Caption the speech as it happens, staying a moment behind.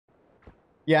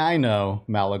Yeah, I know,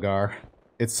 Malagar.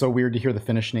 It's so weird to hear the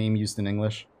Finnish name used in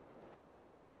English.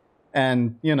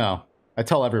 And, you know, I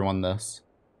tell everyone this.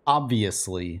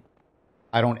 Obviously,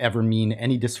 I don't ever mean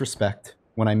any disrespect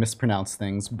when I mispronounce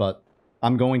things, but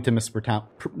I'm going to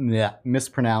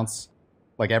mispronounce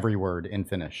like every word in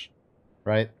Finnish,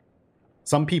 right?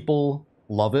 Some people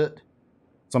love it.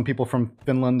 Some people from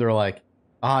Finland are like,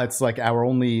 it's like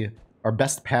our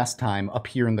best pastime up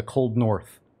here in the cold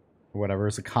north. Or whatever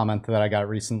is a comment that I got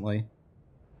recently.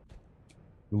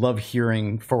 Love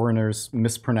hearing foreigners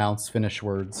mispronounce Finnish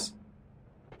words.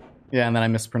 Yeah, and then I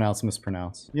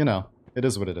mispronounce. You know, it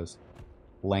is what it is.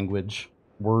 Language,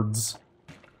 words,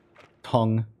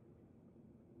 tongue.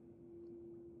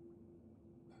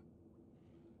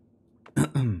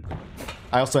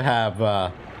 I also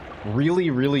have really,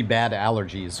 really bad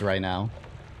allergies right now.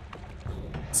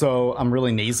 So I'm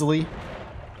really nasally.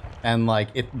 And like,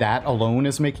 that alone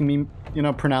is making me, you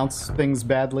know, pronounce things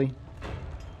badly.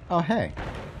 Oh, hey.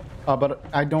 But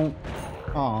I don't...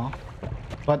 Aw.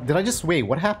 But did I just... Wait,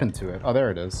 what happened to it? Oh, there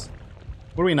it is.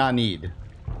 What do we not need?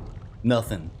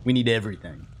 Nothing. We need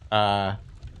everything. What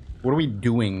are we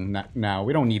doing now?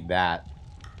 We don't need that.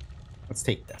 Let's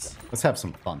take this. Let's have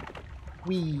some fun.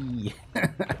 Whee!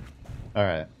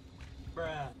 Alright.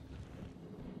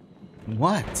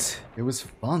 What? It was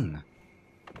fun.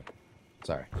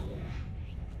 Sorry.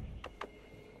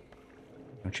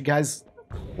 Don't you guys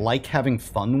like having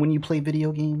fun when you play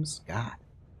video games?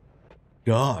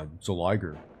 God, it's a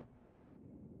liger.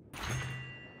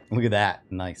 Look at that.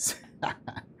 Nice.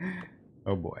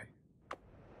 Oh boy.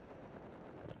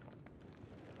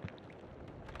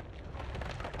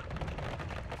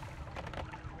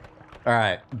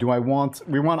 Alright,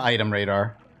 we want item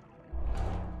radar.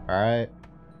 Alright.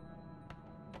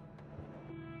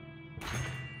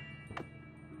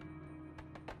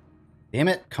 Damn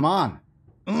it, come on.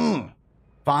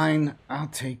 Fine, I'll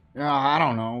take... I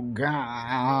don't know.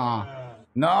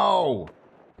 No!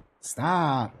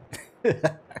 Stop.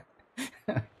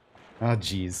 Oh,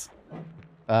 jeez.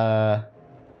 Alright.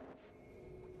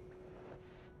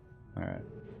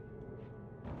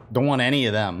 Don't want any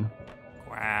of them.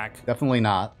 Quack. Definitely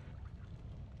not.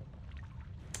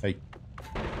 Hey.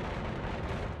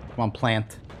 Come on,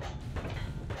 plant.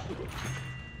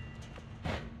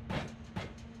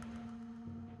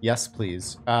 Yes,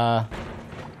 please.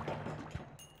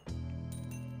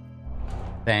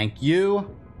 Thank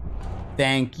you.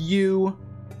 Thank you.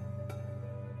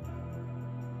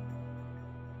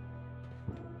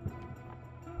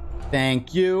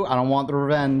 Thank you. I don't want the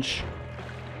revenge.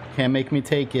 Can't make me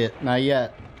take it. Not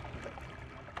yet.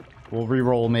 We'll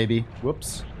re-roll, maybe.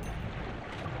 Whoops.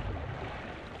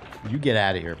 You get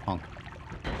out of here, punk.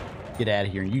 Get out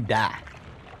of here and you die.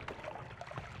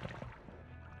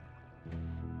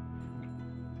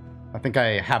 I think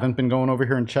I haven't been going over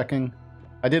here and checking.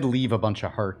 I did leave a bunch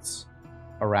of hearts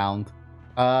around.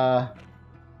 I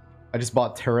just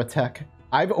bought TerraTech.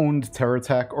 I've owned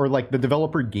TerraTech, or like the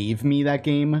developer gave me that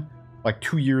game like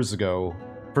 2 years ago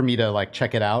for me to like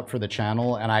check it out for the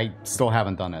channel, and I still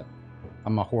haven't done it.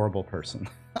 I'm a horrible person.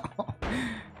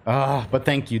 But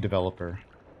thank you, developer.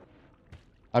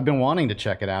 I've been wanting to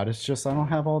check it out. It's just I don't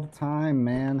have all the time,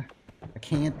 man. I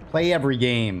can't play every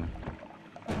game.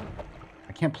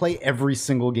 I can't play every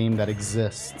single game that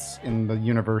exists in the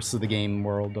universe of the game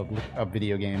world of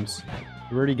video games.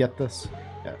 You already get this?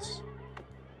 Yes.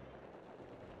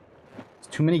 It's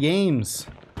too many games.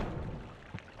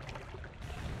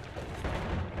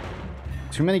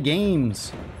 Too many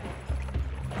games.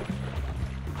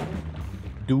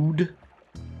 Dude.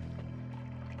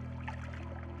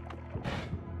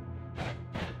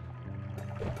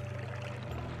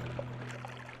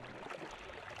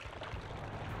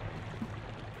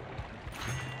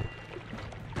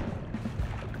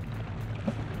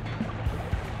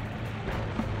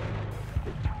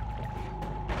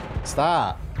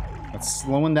 Stop. That's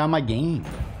slowing down my game.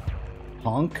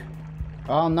 Punk.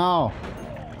 Oh no.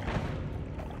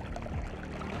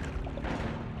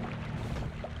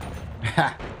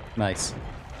 Ha. Nice.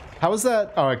 How is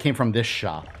that? Oh, it came from this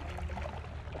shop.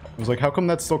 I was like, how come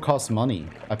that still costs money?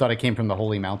 I thought it came from the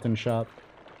Holy Mountain shop.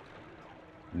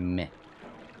 Meh.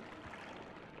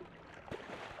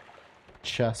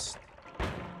 Chest.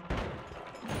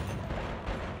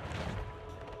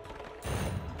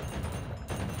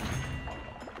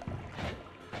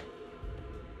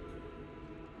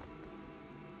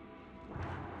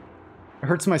 It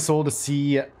hurts my soul to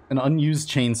see an unused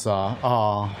chainsaw.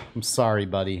 Aw, I'm sorry,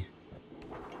 buddy.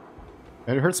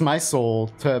 It hurts my soul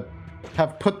to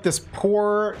have put this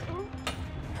poor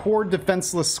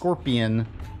defenseless scorpion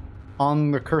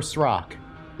on the cursed rock.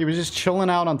 He was just chilling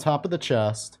out on top of the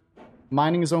chest,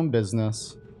 minding his own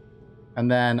business, and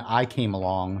then I came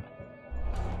along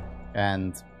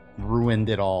and ruined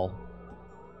it all.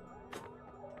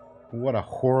 What a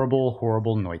horrible,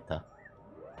 horrible Noita.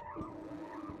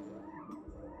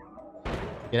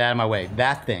 Get out of my way.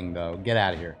 That thing, though. Get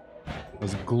out of here.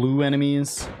 Those glue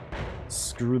enemies.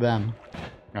 Screw them.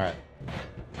 Alright.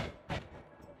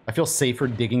 I feel safer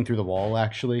digging through the wall,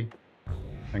 actually,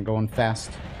 than going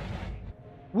fast.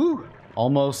 Woo!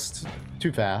 Almost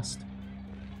too fast.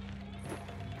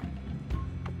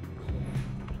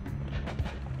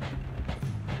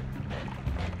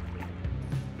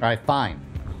 Alright, fine.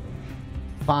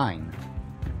 Fine.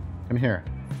 Come here.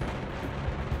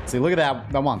 See, look at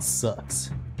that. That one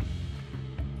sucks.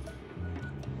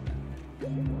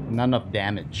 Not enough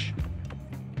damage.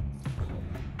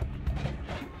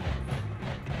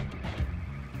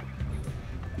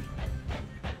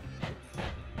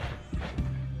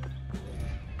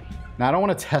 Now, I don't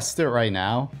want to test it right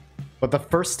now, but the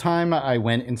first time I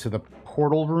went into the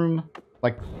portal room,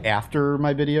 like, after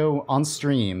my video, on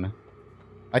stream,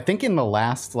 I think in the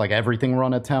last, like, everything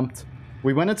run attempt,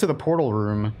 we went into the portal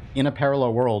room in a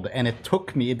parallel world, and it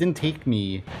didn't take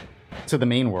me to the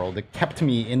main world. It kept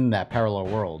me in that parallel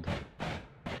world.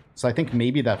 So I think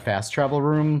maybe that fast travel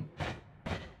room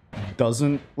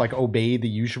doesn't, like, obey the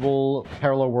usual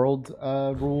parallel world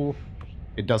rule.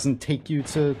 It doesn't take you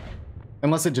to...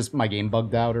 Unless it just, my game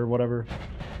bugged out or whatever.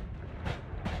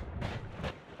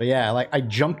 But yeah, like, I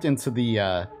jumped into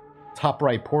the top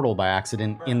right portal by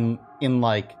accident in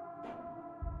like,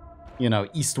 you know,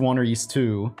 East 1 or East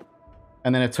 2.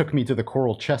 And then it took me to the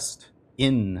coral chest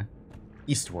in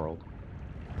East World.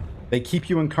 They keep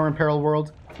you in current parallel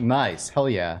world? Nice, hell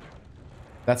yeah.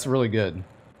 That's really good.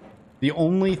 The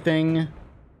only thing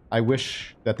I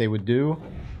wish that they would do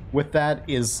with that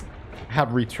is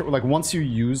have return, like, once you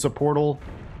use a portal,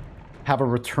 have a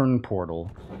return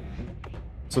portal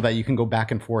so that you can go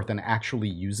back and forth and actually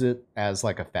use it as,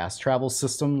 like, a fast travel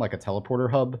system, like a teleporter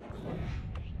hub.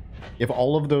 If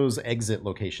all of those exit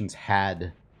locations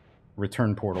had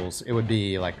return portals, it would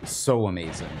be, like, so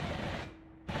amazing.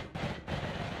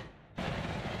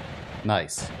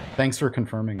 Nice. Thanks for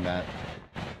confirming that.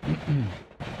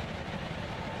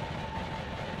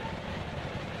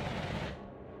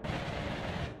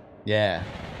 Yeah.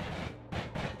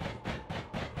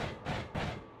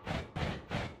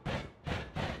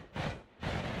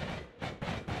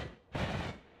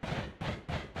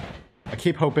 I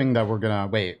keep hoping that we're gonna...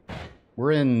 Wait.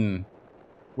 We're in...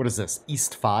 What is this?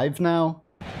 East 5 now?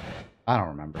 I don't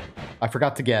remember. I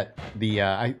forgot to get the...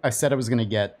 I said I was gonna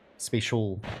get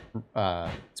spatial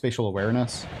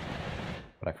awareness,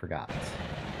 but I forgot.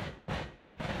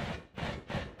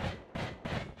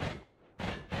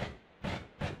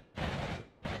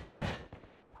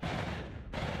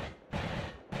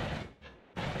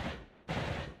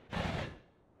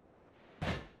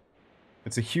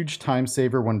 It's a huge time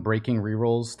saver when breaking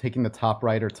rerolls. Taking the top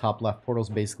right or top left portals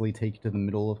basically take you to the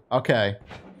middle of... Okay.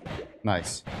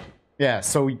 Nice. Yeah,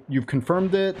 so you've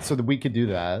confirmed it so that we could do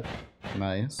that.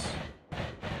 Nice.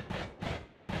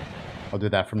 I'll do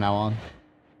that from now on.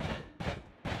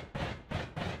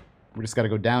 We just gotta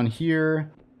go down here.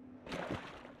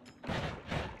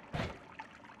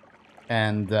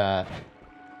 And,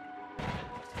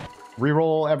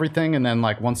 reroll everything, and then,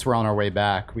 like, once we're on our way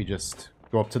back, we just...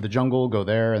 Go up to the jungle, go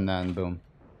there, and then boom.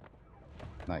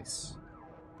 Nice.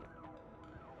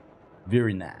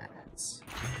 Very nice.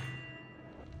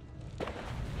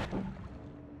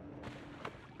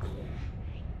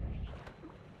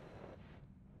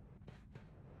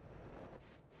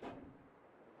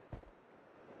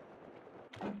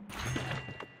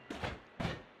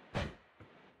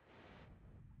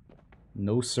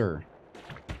 No, sir.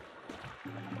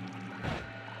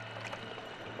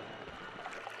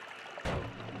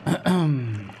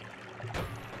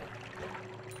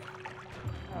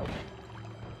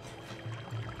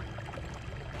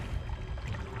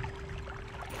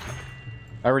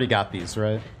 I already got these,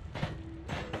 right?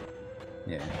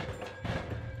 Yeah.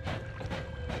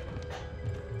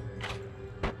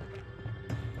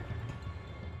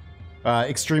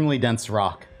 Extremely dense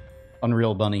rock.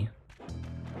 Unreal bunny.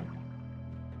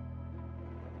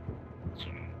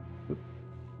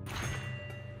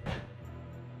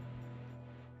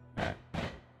 Alright.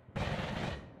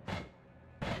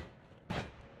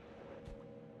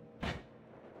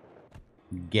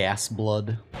 Gas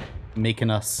blood. Making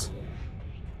us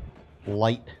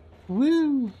light.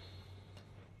 Woo!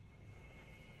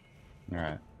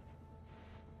 Alright.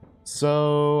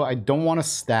 So, I don't want to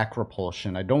stack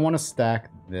repulsion. I don't want to stack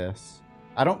this.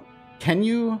 I don't... Can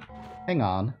you... Hang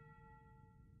on.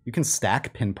 You can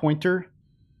stack Pinpointer,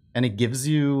 and it gives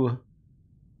you...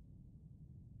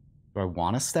 Do I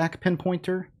want to stack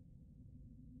Pinpointer?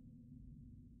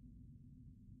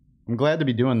 I'm glad to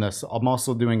be doing this. I'm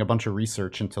also doing a bunch of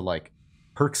research into, like,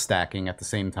 perk stacking at the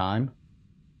same time.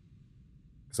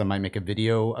 Because I might make a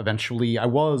video eventually. I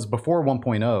was, before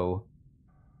 1.0,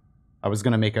 I was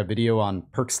going to make a video on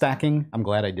perk stacking. I'm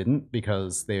glad I didn't,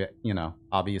 because they, you know,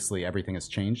 obviously everything has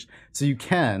changed. So you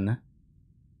can...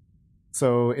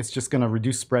 So it's just going to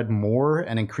reduce spread more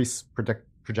and increase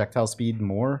projectile speed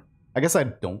more. I guess I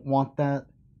don't want that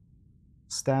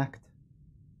stacked.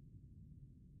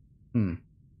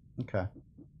 Okay.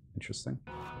 Interesting.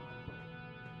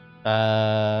 Do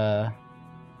I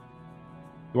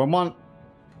want...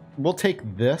 We'll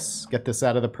take this, get this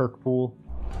out of the perk pool.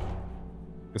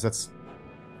 Because that's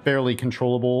fairly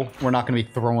controllable. We're not going to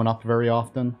be throwing up very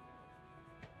often.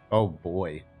 Oh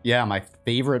boy. Yeah, my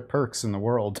favorite perks in the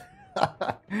world.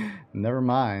 Never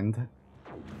mind.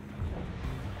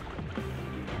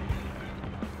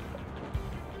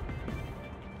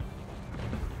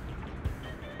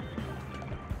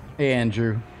 Hey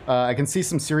Andrew, I can see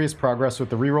some serious progress with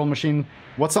the reroll machine.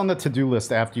 What's on the to-do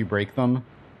list after you break them?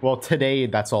 Well, today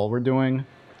that's all we're doing.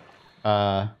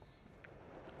 But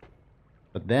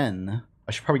then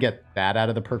I should probably get that out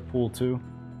of the perk pool too.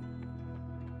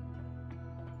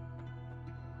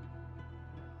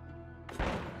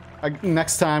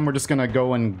 Next time, we're just gonna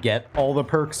go and get all the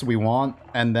perks we want,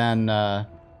 and then, well,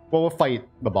 we'll fight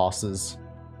the bosses.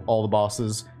 All the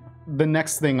bosses. The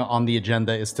next thing on the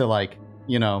agenda is to, like,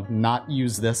 you know, not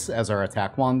use this as our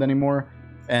attack wand anymore,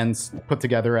 and put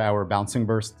together our bouncing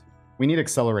burst. We need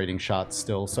accelerating shots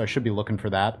still, so I should be looking for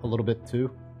that a little bit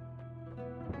too.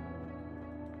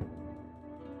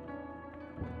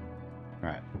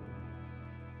 Alright.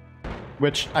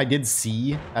 Which I did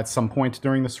see at some point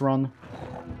during this run.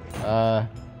 Okay.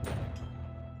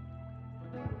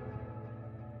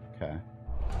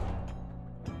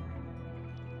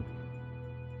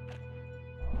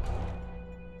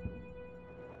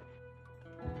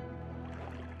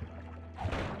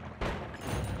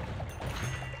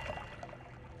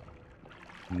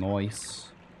 Nice.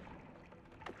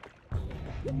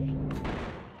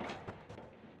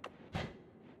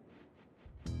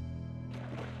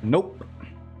 Nope.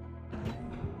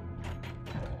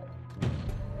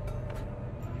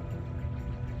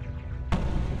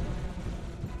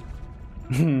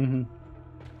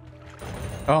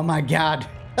 Oh my god.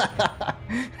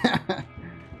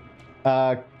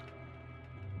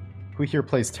 Who here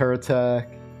plays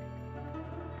Terratech?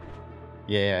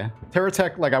 Yeah.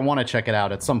 Terratech, like, I want to check it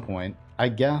out at some point. I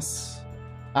guess.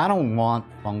 I don't want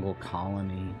Fungal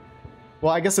Colony.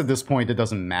 Well, I guess at this point it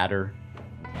doesn't matter.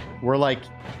 We're like...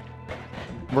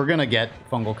 We're gonna get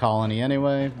Fungal Colony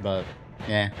anyway, but...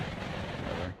 yeah.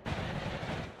 Whatever.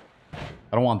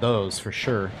 I don't want those, for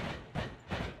sure.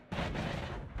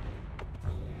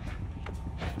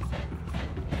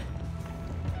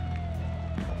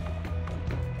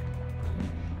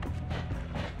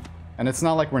 And it's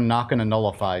not like we're not going to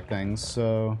nullify things,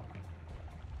 so...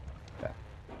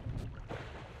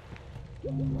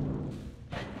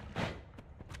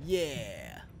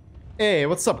 Yeah. Hey,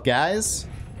 what's up, guys?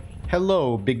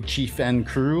 Hello, Big Chief and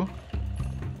crew.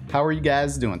 How are you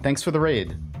guys doing? Thanks for the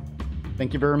raid.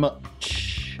 Thank you very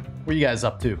much. What are you guys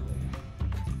up to?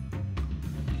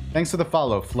 Thanks for the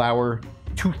follow, Flower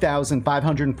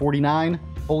 2549.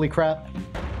 Holy crap.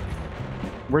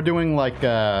 We're doing like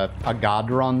a god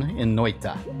run in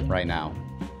Noita right now.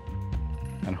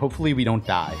 And hopefully we don't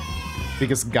die.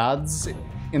 Because gods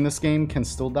in this game can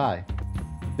still die.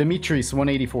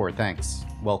 Demetrius184, thanks.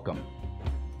 Welcome.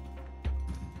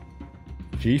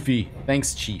 Chiefy.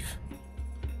 Thanks, Chief.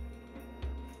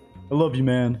 I love you,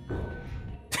 man.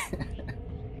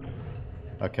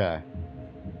 Okay.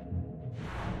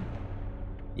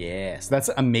 Yes, that's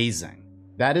amazing.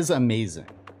 That is amazing.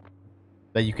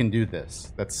 That you can do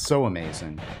this. That's so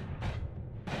amazing.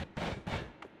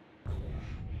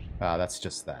 That's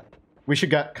just that. We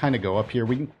should kind of go up here.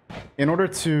 In order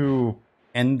to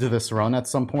end this run at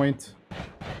some point,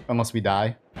 unless we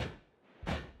die,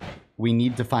 we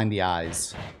need to find the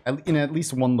eyes in at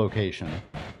least one location.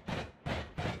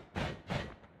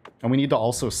 And we need to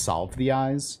also solve the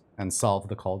eyes and solve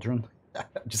the cauldron.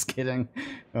 Just kidding.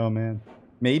 Oh man.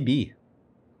 Maybe.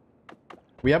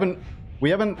 We haven't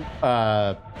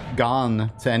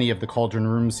gone to any of the cauldron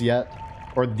rooms yet,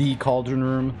 or the cauldron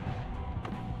room.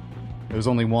 There's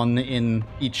only one in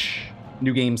each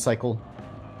new game cycle.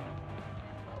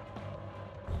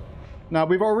 Now,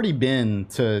 we've already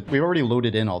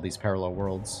loaded in all these parallel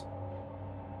worlds.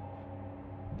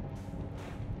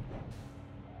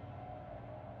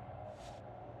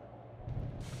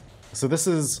 So this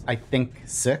is, I think,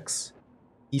 6.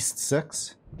 East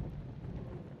 6.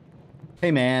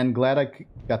 Hey, man. Glad I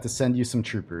got to send you some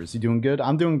troopers. You doing good?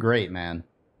 I'm doing great, man.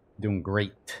 Doing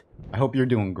great. I hope you're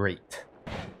doing great.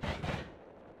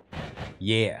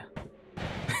 Yeah.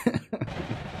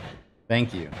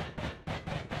 Thank you.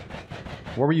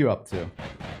 What were you up to?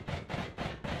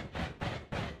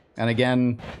 And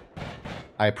again,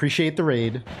 I appreciate the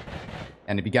raid.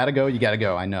 And if you gotta go, you gotta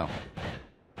go. I know.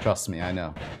 Trust me, I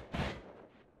know.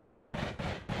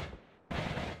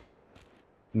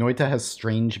 Noita has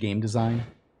strange game design.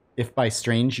 If by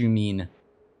strange you mean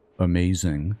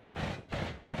amazing.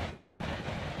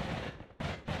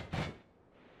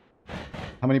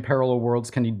 How many parallel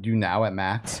worlds can you do now at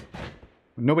max?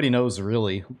 Nobody knows,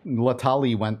 really.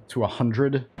 Latali went to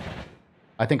 100.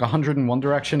 I think 100 in one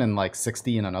direction and like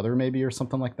 60 in another, maybe, or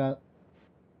something like that.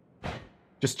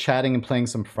 Just chatting and playing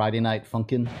some Friday Night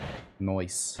Funkin'.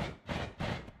 Nice.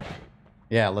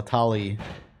 Yeah, Latali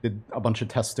did a bunch of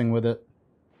testing with it.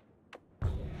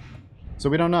 So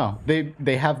we don't know.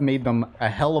 They have made them a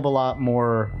hell of a lot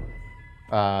more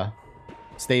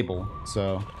stable,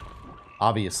 so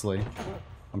obviously.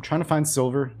 I'm trying to find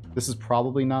silver. This is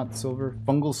probably not silver.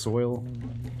 Fungal soil.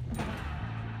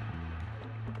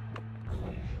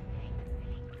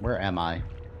 Where am I?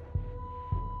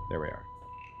 There we are.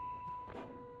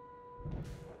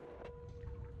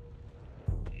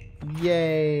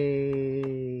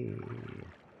 Yay!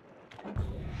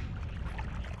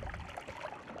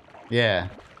 Yeah.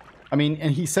 I mean,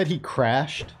 and he said he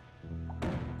crashed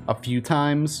a few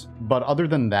times, but other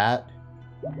than that,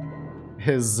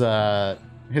 his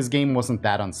game wasn't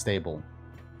that unstable.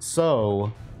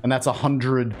 So, and that's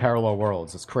 100 parallel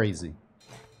worlds. It's crazy.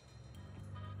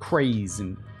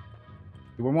 Crazy.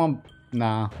 Do we want...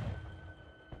 Nah.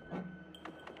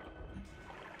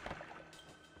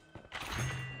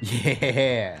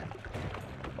 Yeah.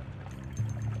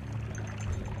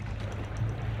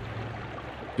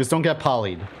 Just don't get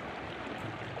polyed.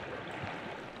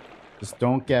 Just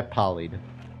don't get polyed.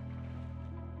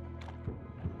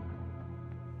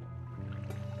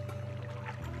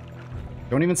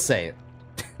 Don't even say it.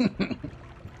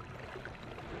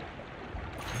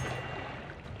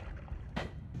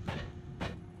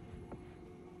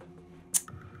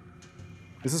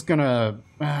 This is gonna...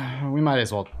 we might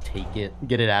as well take it.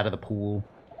 Get it out of the pool.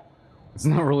 It's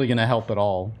not really gonna help at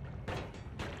all.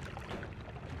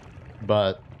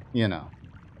 But, you know.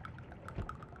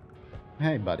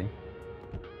 Hey, buddy.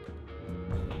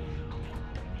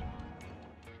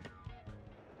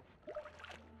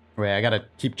 Wait, I gotta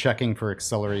keep checking for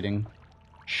accelerating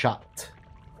shot.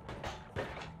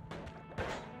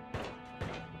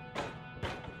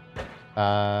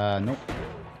 Nope.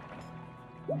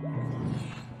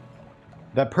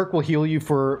 That perk will heal you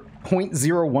for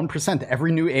 0.01%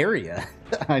 every new area.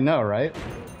 I know, right?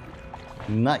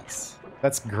 Nice.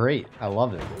 That's great. I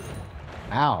love it.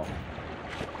 Ow.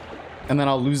 And then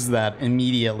I'll lose that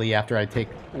immediately after I take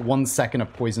 1 second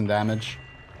of poison damage.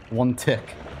 1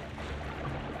 tick.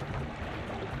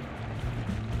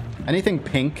 Anything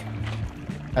pink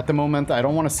at the moment? I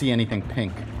don't want to see anything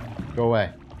pink. Go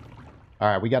away.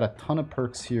 Alright, we got a ton of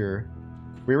perks here.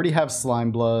 We already have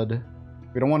slime blood.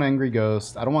 We don't want angry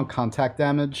ghost. I don't want contact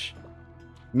damage.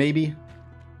 Maybe.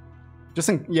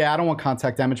 Yeah, I don't want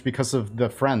contact damage because of the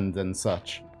friend and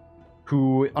such.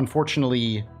 Who,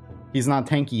 unfortunately, he's not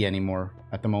tanky anymore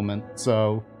at the moment.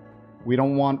 So, we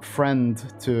don't want friend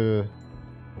to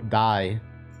die.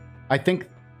 I think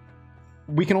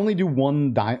we can only do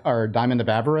one Diamond of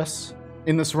Avarice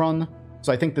in this run.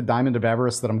 So I think the Diamond of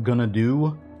Avarice that I'm gonna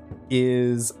do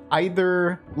is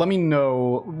either... Let me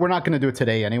know. We're not gonna do it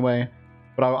today anyway.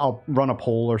 But I'll run a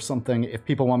poll or something if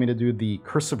people want me to do the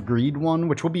Curse of Greed one,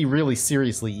 which will be really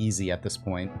seriously easy at this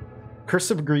point.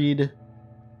 Curse of Greed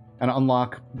and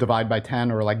unlock Divide by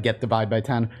 10 or like get Divide by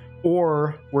 10.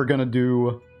 Or we're gonna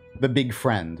do the Big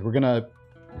Friend. We're gonna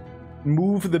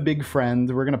move the Big Friend.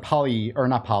 We're gonna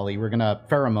we're gonna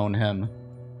pheromone him,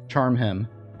 charm him,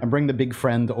 and bring the Big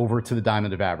Friend over to the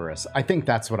Diamond of Avarice. I think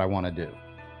that's what I want to do.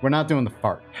 We're not doing the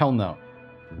fart. Hell no.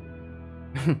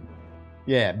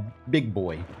 Yeah, big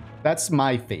boy. That's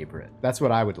my favorite. That's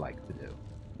what I would like to do.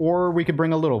 Or we could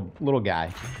bring a little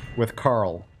guy with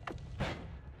Carl.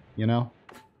 You know?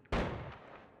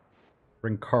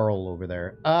 Bring Carl over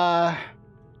there.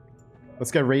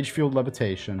 Let's get Rage Fueled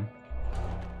Levitation.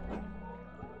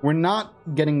 We're not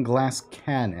getting Glass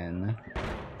Cannon.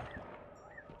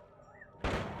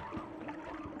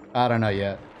 I don't know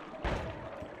yet.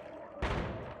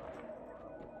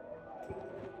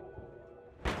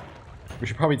 We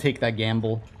should probably take that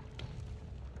gamble.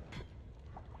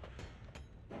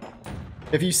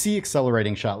 If you see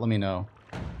accelerating shot, let me know.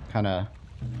 Kinda...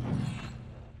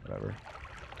 whatever.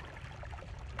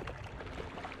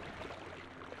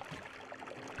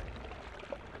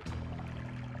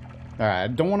 Alright, I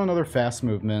don't want another fast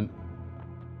movement.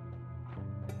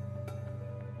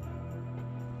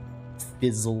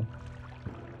 Fizzle.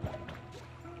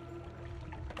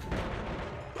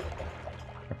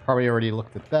 I probably already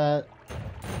looked at that.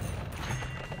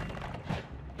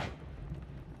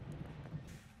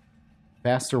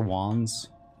 Faster wands.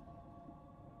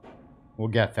 We'll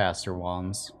get faster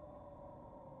wands.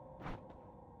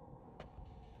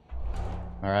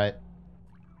 Alright.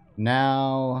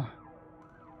 Now...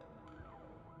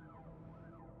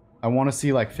 I want to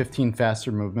see like 15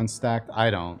 faster movements stacked. I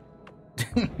don't.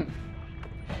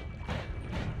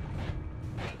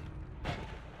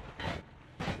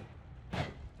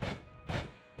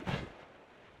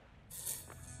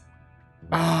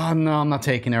 Ah, no, I'm not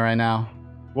taking it right now.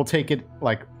 We'll take it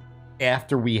like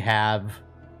after we have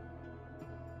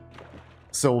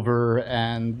silver,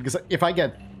 and because if I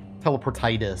get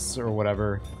teleportitis or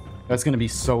whatever, that's going to be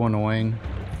so annoying.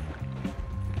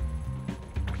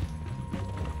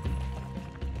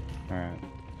 Alright.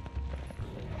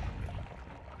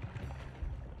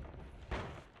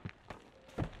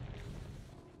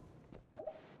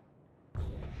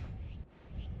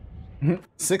 $60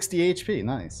 HP,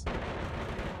 nice.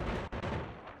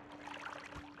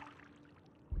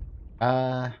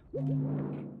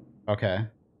 Okay.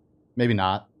 Maybe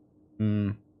not.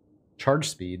 Charge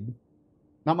speed.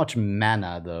 Not much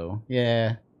mana, though.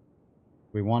 Yeah.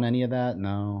 We want any of that?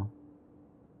 No.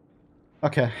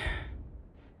 Okay.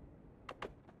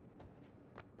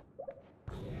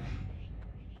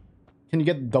 Can you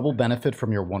get double benefit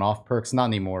from your one-off perks? Not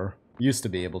anymore. Used to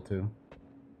be able to.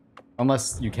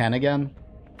 Unless you can again?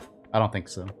 I don't think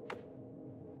so.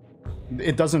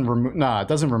 It doesn't remove... Nah, it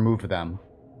doesn't remove them.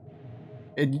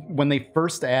 When they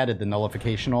first added the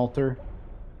nullification altar...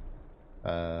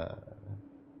 When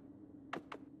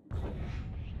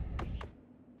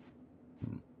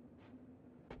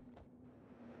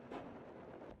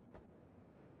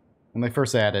they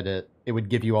first added it, it would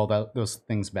give you all those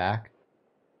things back.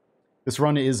 This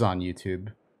run is on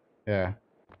YouTube. Yeah.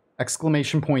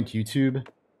 Exclamation point YouTube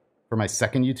for my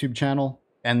second YouTube channel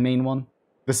and main one.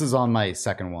 This is on my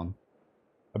second one.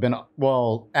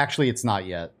 Well, actually it's not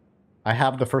yet. I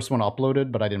have the first one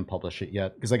uploaded, but I didn't publish it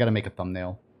yet because I got to make a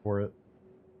thumbnail for it.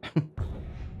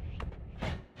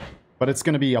 But it's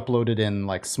going to be uploaded in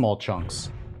like small chunks.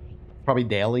 Probably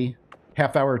daily.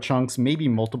 Half-hour chunks, maybe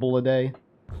multiple a day.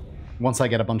 Once I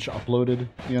get a bunch uploaded,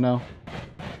 you know?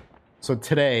 So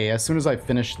today, as soon as I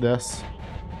finish this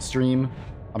stream,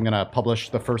 I'm going to publish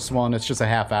the first one. It's just a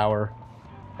half hour.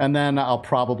 And then I'll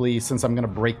probably, since I'm going to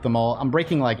break them all, I'm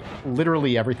breaking like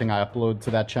literally everything I upload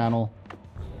to that channel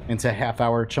into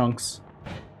half-hour chunks.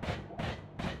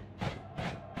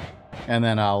 And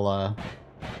then I'll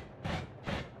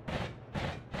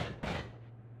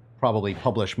probably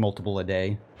publish multiple a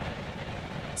day.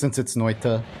 Since it's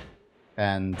Noita,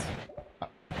 and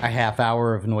a half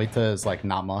hour of Noita is like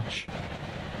not much.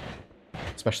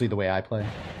 Especially the way I play.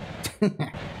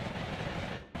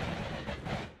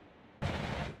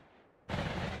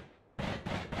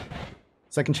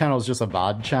 Second channel is just a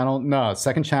VOD channel? No,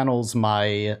 second channel's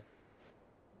my...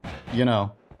 You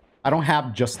know, I don't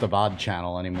have just a VOD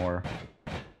channel anymore.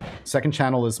 Second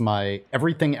channel is my...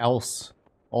 Everything else,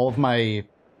 all of my...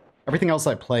 Everything else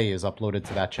I play is uploaded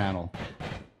to that channel.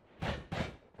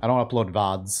 I don't upload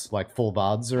VODs, like full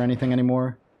VODs or anything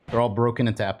anymore. They're all broken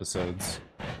into episodes.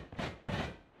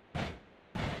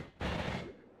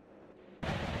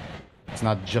 It's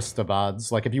not just the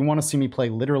VODs. Like, if you want to see me play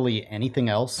literally anything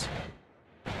else,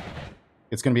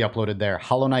 it's going to be uploaded there.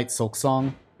 Hollow Knight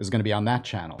Silksong is going to be on that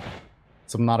channel.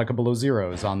 Subnautica Below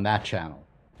Zero is on that channel.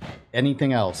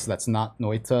 Anything else that's not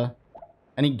Noita,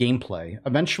 any gameplay.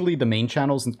 Eventually, the main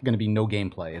channel is going to be no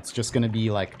gameplay. It's just going to be,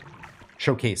 like,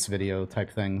 showcase video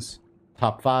type things.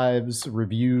 Top 5s,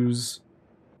 reviews,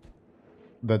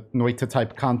 the Noita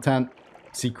type content,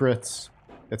 secrets,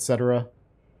 etc.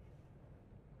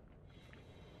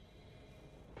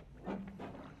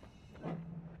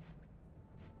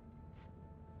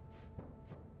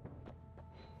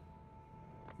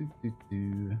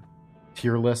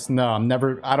 Tier list? No,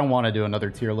 I don't want to do another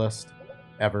tier list.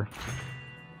 Ever.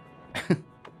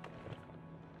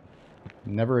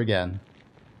 Never again.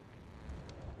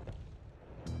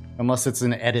 Unless it's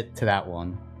an edit to that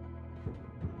one.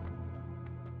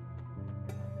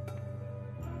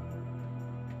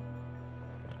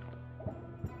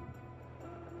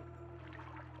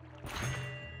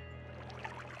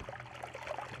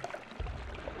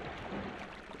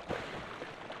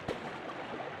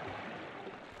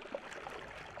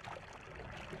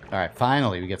 Alright,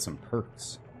 finally we get some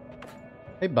perks.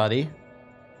 Hey, buddy.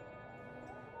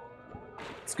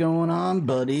 What's going on,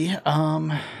 buddy?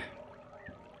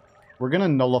 We're gonna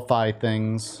nullify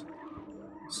things.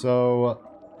 So,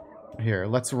 here,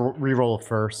 let's re-roll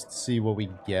first, see what we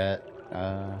get.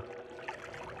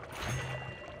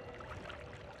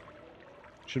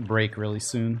 Should break really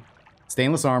soon.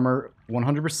 Stainless armor,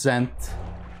 100%.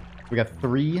 We got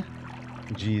 3.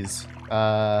 Jeez.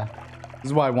 This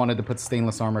is why I wanted to put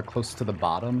stainless armor close to the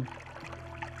bottom,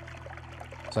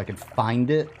 so I could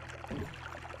find it.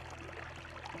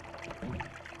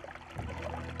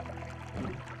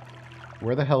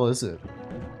 Where the hell is it?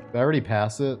 Did I already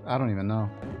pass it? I don't even know.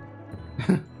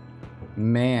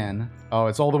 Man. Oh,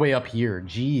 it's all the way up here.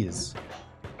 Jeez.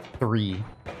 3.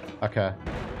 Okay.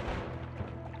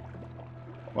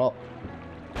 Well.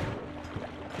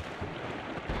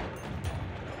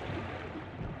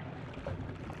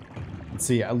 Let's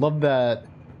see. I love that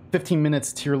 15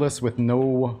 minutes tier list with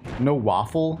no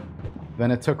waffle.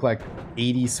 Then it took like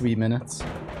 80 sweet minutes.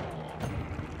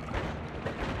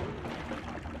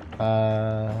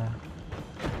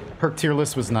 Perk tier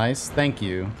list was nice. Thank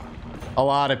you. A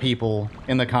lot of people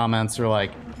in the comments are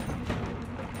like,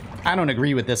 I don't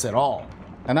agree with this at all.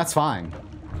 And that's fine.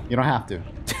 You don't have to.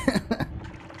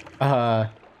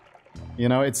 You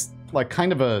know, it's like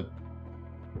kind of a...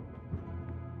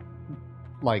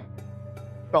 Like,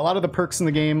 a lot of the perks in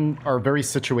the game are very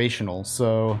situational,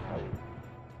 so...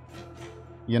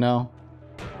 You know?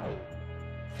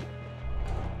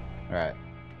 Alright.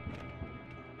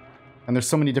 And there's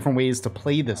so many different ways to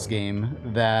play this game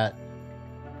that...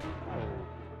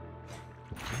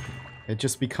 It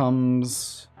just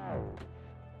becomes...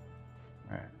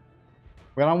 Alright.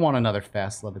 We don't want another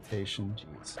fast levitation.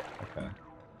 Jeez. Okay.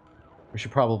 We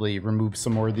should probably remove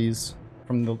some more of these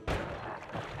from the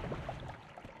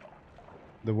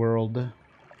world.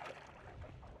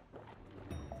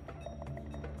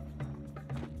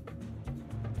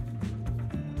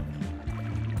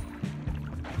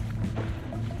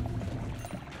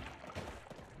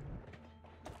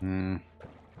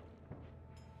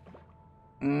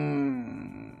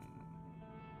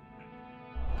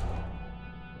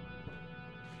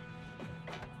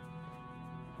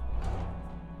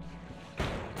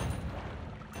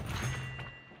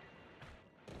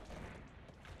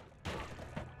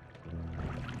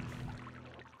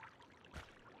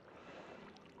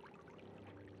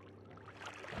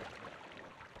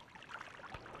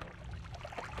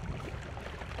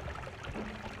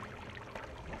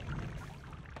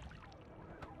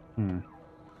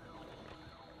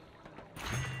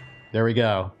 There we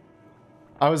go.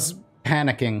 I was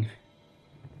panicking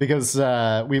because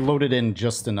we loaded in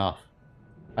just enough.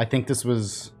 I think this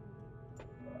was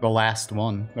the last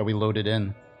one that we loaded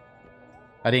in.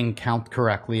 I didn't count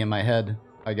correctly in my head,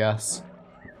 I guess.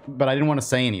 But I didn't want to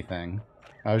say anything.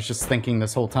 I was just thinking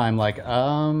this whole time, like,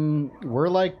 we're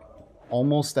like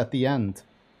almost at the end.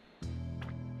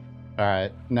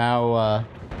 Alright, now,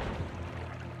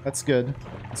 that's good.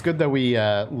 It's good that we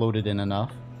loaded in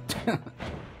enough.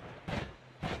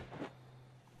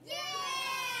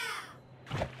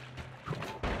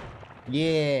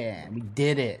 Yeah, we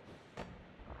did it.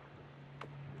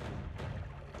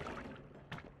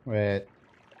 Wait,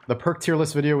 the perk tier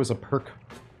list video was a perk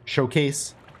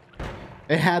showcase?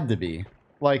 It had to be.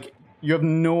 Like, you have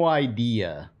no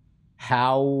idea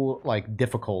how, like,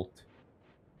 difficult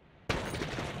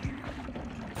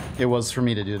it was for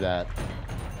me to do that.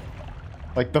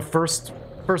 Like, the first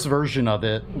version of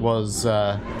it was,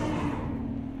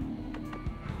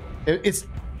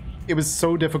 it was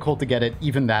so difficult to get it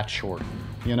even that short,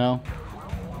 you know?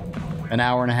 An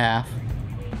hour and a half.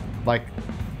 Like,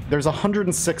 there's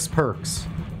 106 perks.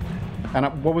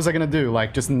 And what was I gonna do?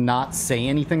 Like, just not say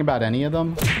anything about any of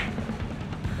them?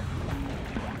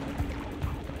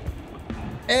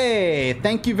 Hey,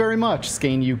 thank you very much,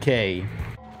 Skane UK.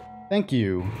 Thank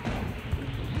you.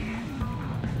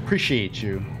 Appreciate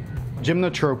you.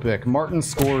 Gymnotropic, Martin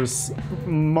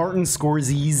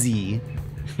scores easy.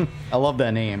 I love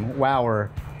that name. Wower,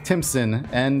 Timson,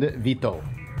 and Vito.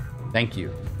 Thank you.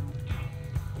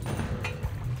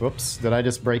 Whoops, did I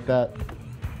just break that?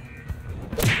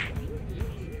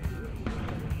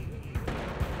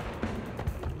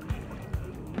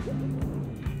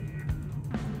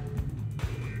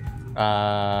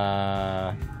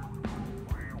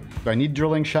 Do I need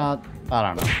drilling shot? I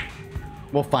don't know.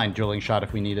 We'll find drilling shot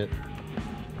if we need it.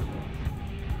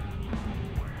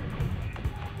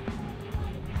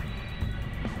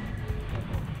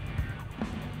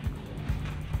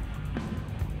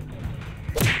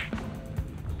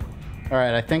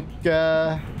 Alright, I think,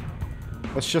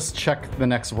 let's just check the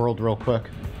next world real quick.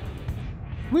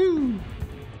 Woo!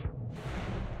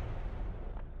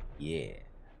 Yeah.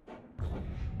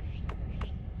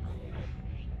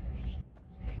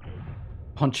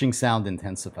 Punching sound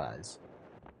intensifies.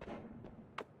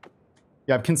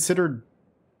 Yeah, I've considered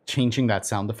changing that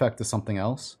sound effect to something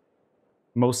else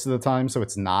most of the time, so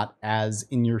it's not as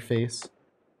in your face.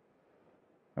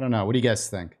 I don't know. What do you guys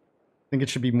think? Think it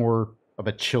should be more of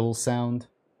a chill sound?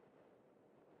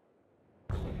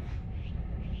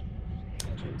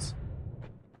 Jeez.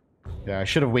 Yeah, I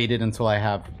should have waited until I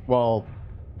have... Well,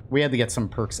 we had to get some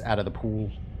perks out of the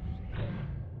pool.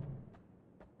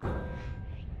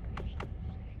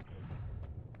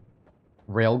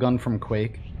 Railgun from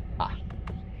Quake. Ah.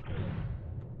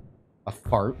 A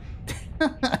fart?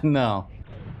 No.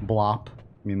 Blop. I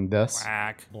mean this.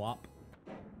 Whack. Blop.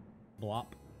 Blop.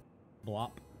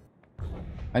 Blop.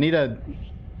 I need a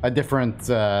different...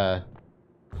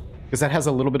 because that has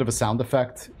a little bit of a sound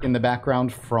effect in the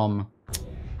background from...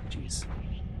 Jeez.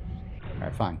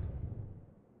 Alright, fine.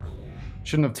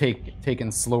 Shouldn't have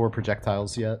taken slower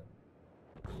projectiles yet.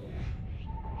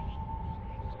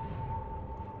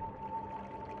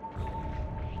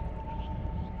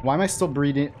 Why am I still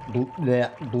bleeding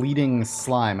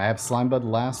slime? I have slime bud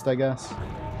last, I guess.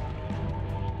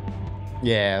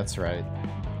 Yeah, that's right.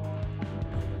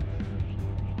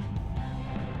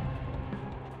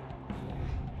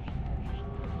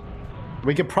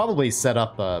 We could probably set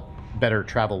up a better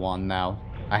travel one now.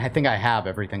 I think I have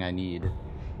everything I need.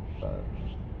 But...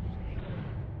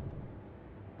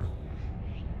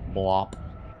 Blop.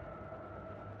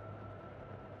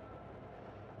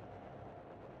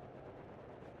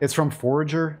 It's from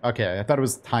Forager? Okay, I thought it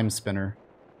was Time Spinner.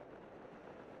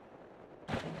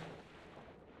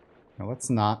 Now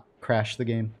let's not crash the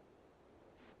game.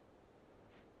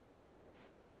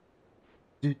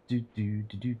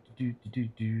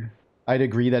 I'd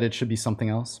agree that it should be something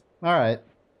else. Alright.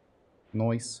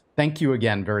 Nice. Thank you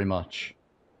again very much.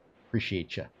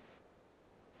 Appreciate you.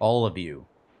 All of you.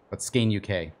 But Skane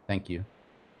UK, thank you.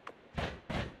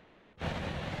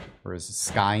 Or is it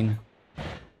Skine?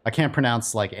 I can't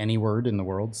pronounce, like, any word in the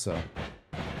world, so...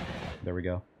 There we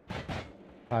go.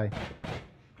 Hi.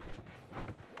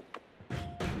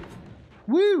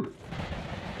 Woo!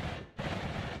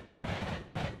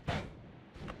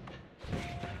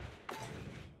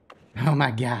 Oh my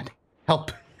god.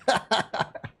 Help.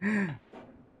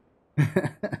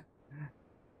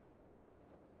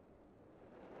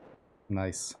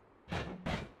 Nice.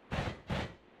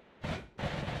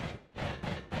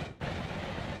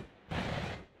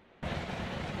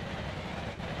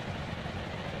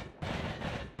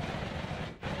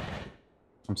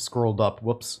 I'm scrolled up.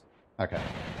 Whoops. Okay.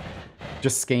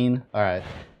 Just Skane. Alright.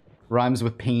 Rhymes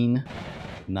with pain.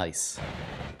 Nice.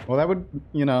 Well, that would,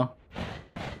 you know...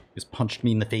 Just punched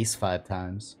me in the face 5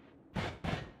 times.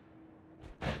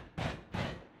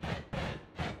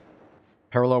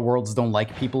 Parallel worlds don't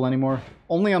like people anymore.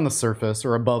 Only on the surface,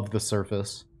 or above the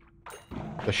surface.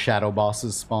 The shadow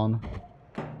bosses spawn.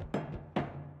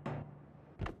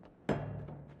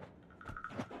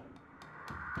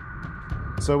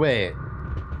 So wait.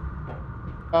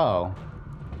 Oh.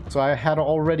 So I had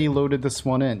already loaded this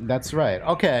one in. That's right.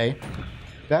 Okay.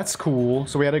 That's cool.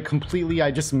 So we had a completely...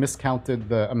 I just miscounted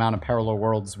the amount of parallel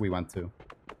worlds we went to.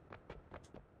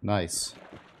 Nice.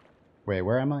 Wait,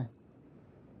 where am I?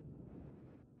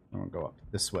 I'm gonna go up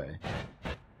this way.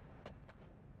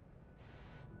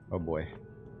 Oh boy.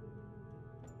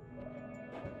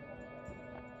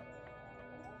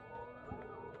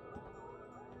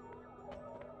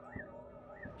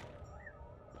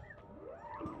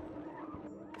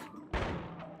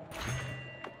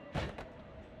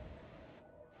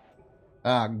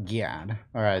 Oh, God.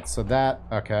 Alright, so that...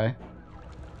 Okay.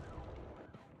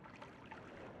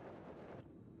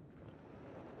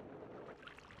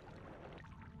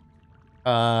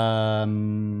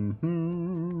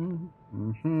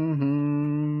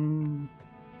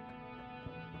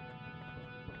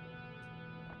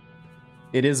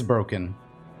 It is broken.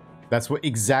 That's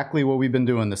exactly what we've been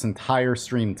doing this entire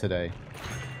stream today.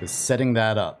 Is setting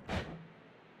that up.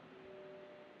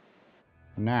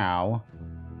 Now...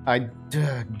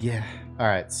 yeah.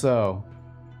 Alright, so...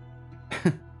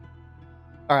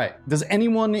 Alright, does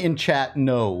anyone in chat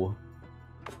know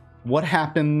what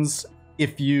happens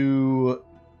if you...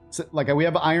 Like, we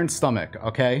have Iron Stomach,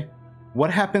 okay? What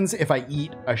happens if I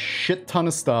eat a shit ton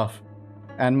of stuff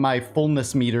and my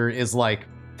fullness meter is like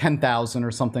 10,000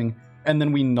 or something, and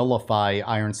then we nullify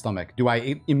Iron Stomach? Do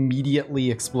I immediately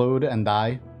explode and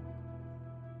die?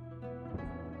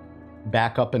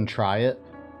 Back up and try it?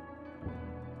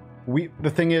 The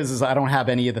thing is I don't have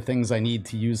any of the things I need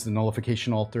to use the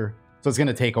nullification altar. So it's going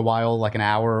to take a while, like an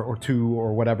hour or two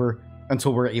or whatever,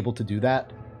 until we're able to do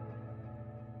that.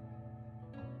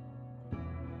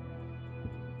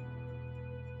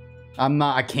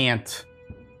 I can't.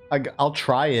 I'll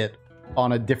try it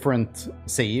on a different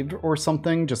save or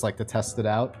something, just like to test it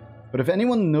out. But if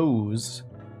anyone knows,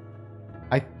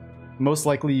 most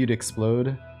likely you'd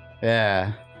explode.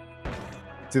 Yeah.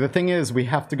 See, the thing is, we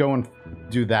have to go and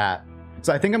do that.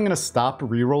 So I think I'm going to stop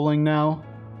rerolling now.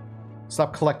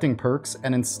 Stop collecting perks,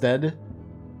 and instead,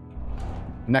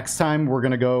 next time we're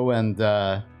going to go and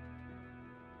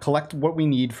collect what we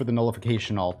need for the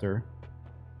nullification altar.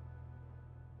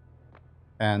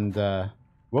 And,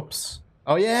 whoops.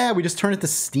 Oh yeah, we just turn it to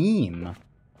steam.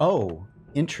 Oh,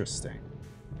 interesting.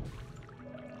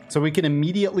 So we can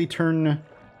immediately turn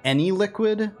any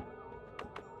liquid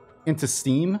into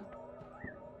steam?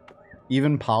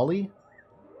 Even poly?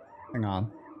 Hang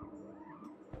on.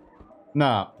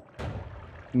 No.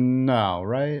 No,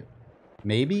 right?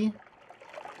 Maybe?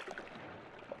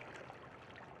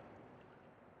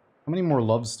 How many more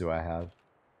loves do I have?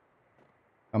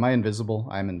 Am I invisible?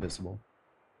 I'm invisible.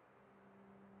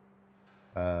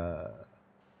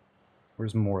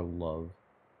 Where's more love?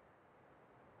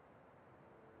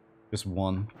 Just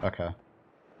one. Okay.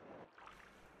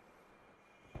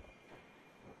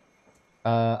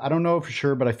 I don't know for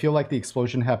sure, but I feel like the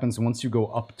explosion happens once you go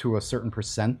up to a certain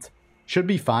percent. Should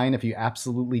be fine if you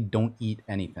absolutely don't eat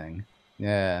anything.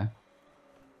 Yeah.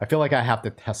 I feel like I have to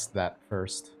test that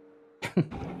first.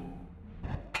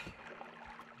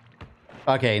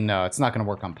 Okay, no, it's not going to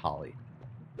work on poly.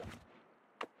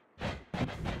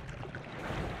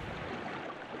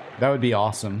 That would be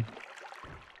awesome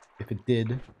if it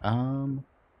did. Jeez.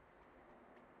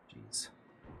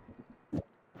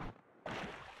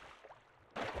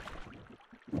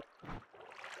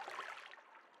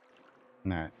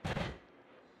 Alright.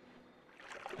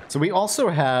 So we also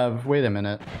have... Wait a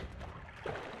minute.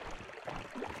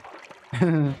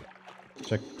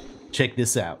 Check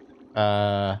this out.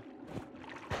 I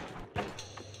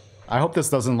hope this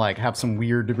doesn't, like, have some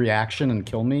weird reaction and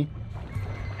kill me.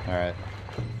 Alright.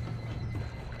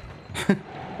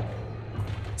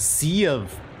 Sea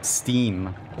of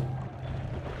steam.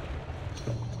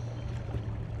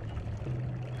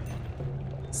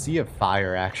 Sea of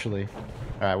fire, actually.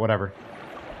 Alright, whatever.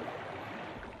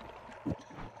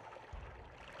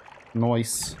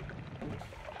 Nice.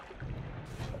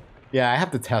 Yeah, I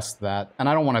have to test that. And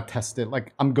I don't want to test it.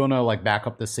 Like, I'm gonna, like, back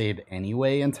up the save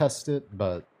anyway and test it.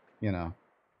 But, you know.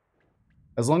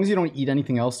 As long as you don't eat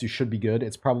anything else, you should be good.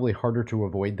 It's probably harder to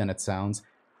avoid than it sounds.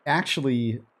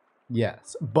 Actually,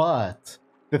 yes. But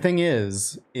the thing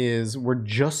is we're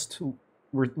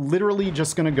literally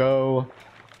just gonna go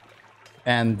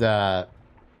and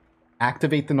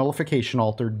activate the nullification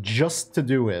altar just to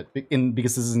do it.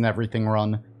 Because this is an everything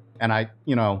run. And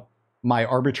my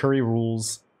arbitrary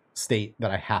rules state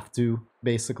that I have to,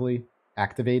 basically,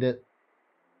 activate it.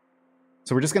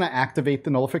 So we're just going to activate the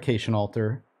nullification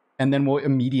altar, and then we'll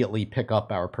immediately pick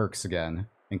up our perks again,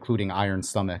 including Iron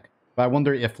Stomach. But I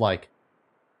wonder if, like,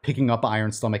 picking up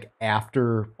Iron Stomach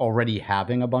after already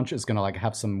having a bunch is going to, like,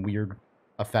 have some weird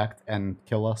effect and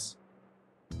kill us.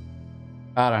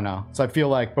 I don't know. So I feel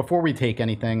like before we take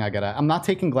anything, I'm not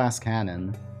taking Glass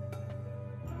Cannon.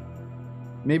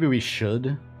 Maybe we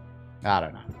should. I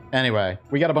don't know. Anyway,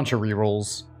 we got a bunch of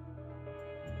rerolls.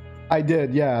 I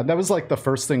did, yeah. That was like the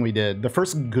first thing we did. The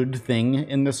first good thing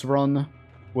in this run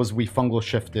was we fungal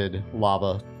shifted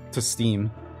lava to steam.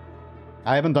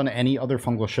 I haven't done any other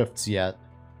fungal shifts yet.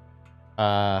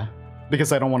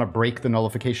 Because I don't want to break the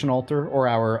nullification altar or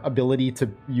our ability to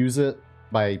use it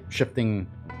by shifting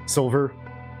silver,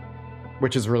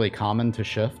 which is really common to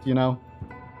shift, you know?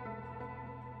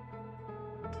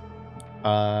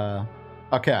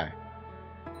 Okay.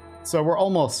 So we're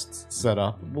almost set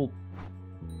up.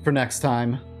 For next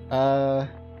time. I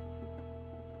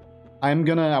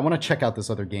want to check out this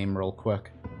other game real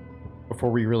quick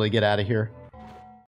before we really get out of here.